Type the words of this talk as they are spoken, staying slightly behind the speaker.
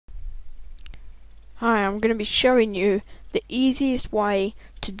Hi, I'm going to be showing you the easiest way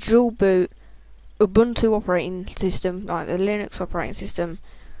to dual boot Ubuntu operating system, like the Linux operating system,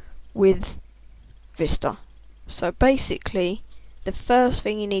 with Vista. So basically, the first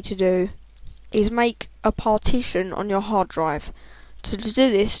thing you need to do is make a partition on your hard drive. So to do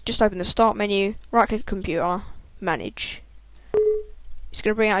this, just open the Start menu, right click Computer, Manage. It's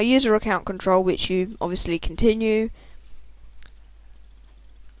going to bring out a user account control, which you obviously continue.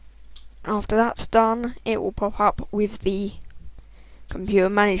 After that's done, it will pop up with the computer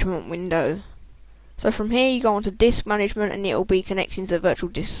management window. So from here you go on to disk management and it will be connecting to the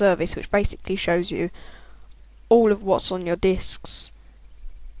virtual disk service, which basically shows you all of what's on your disks,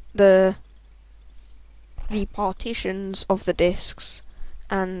 the partitions of the disks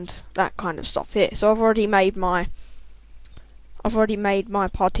and that kind of stuff here. So I've already made my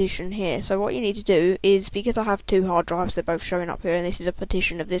partition here. So what you need to do is, because I have two hard drives, they're both showing up here, and this is a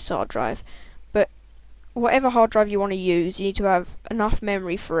partition of this hard drive, but whatever hard drive you want to use, you need to have enough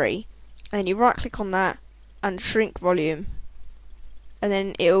memory free, and then you right click on that and shrink volume, and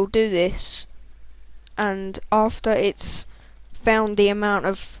then it'll do this, and after it's found the amount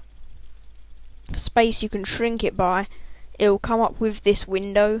of space you can shrink it by, it'll come up with this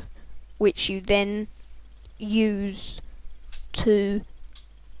window, which you then use to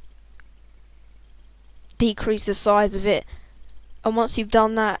decrease the size of it, and once you've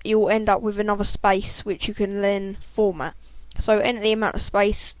done that you'll end up with another space which you can then format. So enter the amount of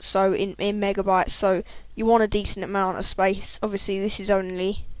space, so in megabytes, so you want a decent amount of space. Obviously this is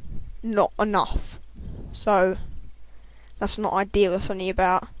only not enough, so that's not ideal, that's only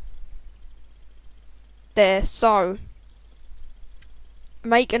about there. So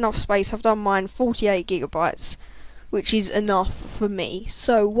make enough space. I've done mine 48 gigabytes, which is enough for me.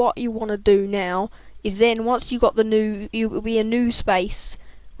 So what you want to do now is, then once you got the new, it will be a new space,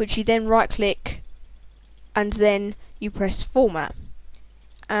 which you then right click and then you press format,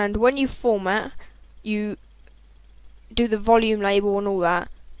 and when you format you do the volume label and all that,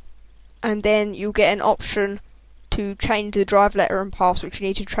 and then you'll get an option to change the drive letter and path, which you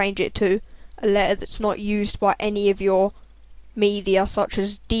need to change it to a letter that's not used by any of your media, such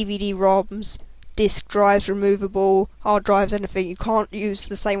as DVD-ROMs, disk drives, removable hard drives, anything. You can't use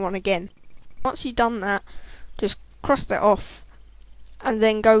the same one again. Once you've done that, just cross that off and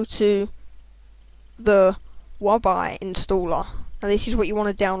then go to the Wubi installer. Now this is what you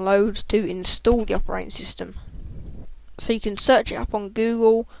want to download to install the operating system. So you can search it up on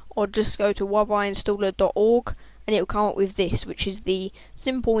Google or just go to wubiinstaller.org and it will come up with this, which is the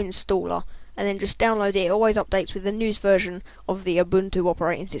simple installer, and then just download it. It always updates with the newest version of the Ubuntu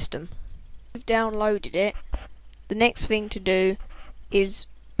operating system. You've downloaded it, the next thing to do is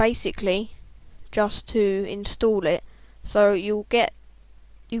basically just to install it. So you get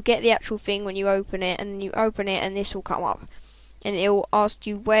the actual thing when you open it, and then you open it and this will come up and it will ask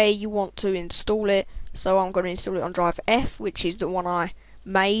you where you want to install it. So I'm going to install it on drive F, which is the one I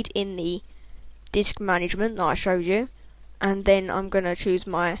made in the disk management that I showed you, and then I'm going to choose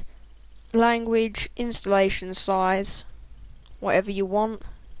my language, installation size, whatever you want.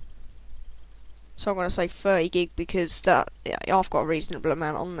 So I'm going to say 30 gig because I've got a reasonable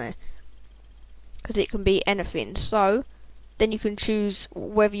amount on there, because it can be anything. So then you can choose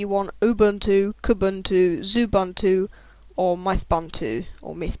whether you want Ubuntu, Kubuntu, Xubuntu, or Mythbuntu,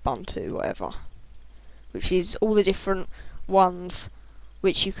 or Mythbuntu, whatever, which is all the different ones,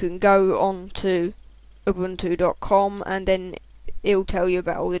 which you can go on to ubuntu.com and then it'll tell you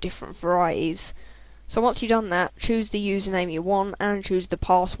about all the different varieties. So once you've done that, choose the username you want and choose the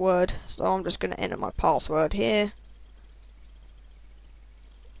password. So I'm just going to enter my password here,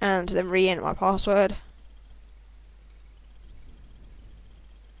 and then re-enter my password.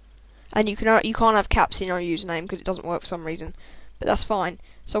 And you can't have caps in your username because it doesn't work for some reason, but that's fine.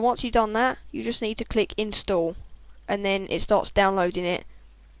 So once you've done that, you just need to click install, and then it starts downloading it.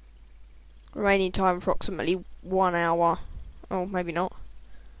 Remaining time approximately 1 hour. Oh, maybe not.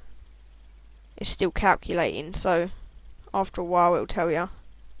 It's still calculating, so after a while it'll tell you.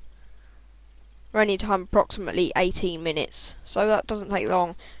 Running time approximately 18 minutes, so that doesn't take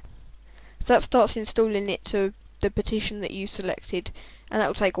long. So that starts installing it to the partition that you selected, and that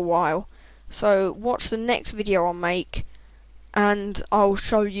will take a while. So watch the next video I'll make and I'll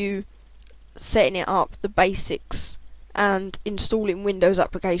show you setting it up, the basics, and installing Windows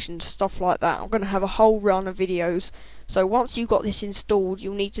applications, stuff like that. I'm going to have a whole run of videos. So once you've got this installed,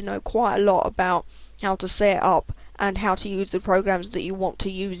 you'll need to know quite a lot about how to set it up and how to use the programs that you want to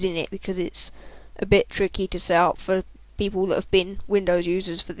use in it, because it's a bit tricky to set up for people that have been Windows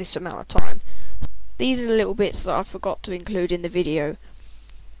users for this amount of time. These are the little bits that I forgot to include in the video.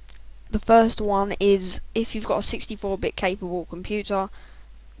 The first one is if you've got a 64-bit capable computer,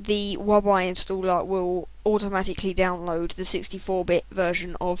 the Wubi installer will automatically download the 64-bit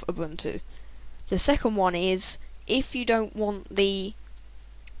version of Ubuntu. The second one is if you don't want the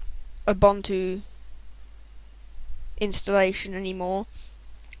Ubuntu installation anymore,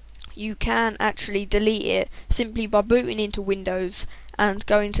 you can actually delete it simply by booting into Windows and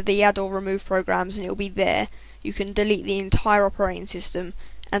going to the add or remove programs, and it'll be there. You can delete the entire operating system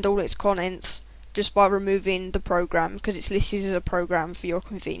and all its contents just by removing the program, because it's listed as a program for your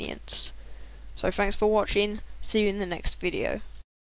convenience. So thanks for watching, see you in the next video.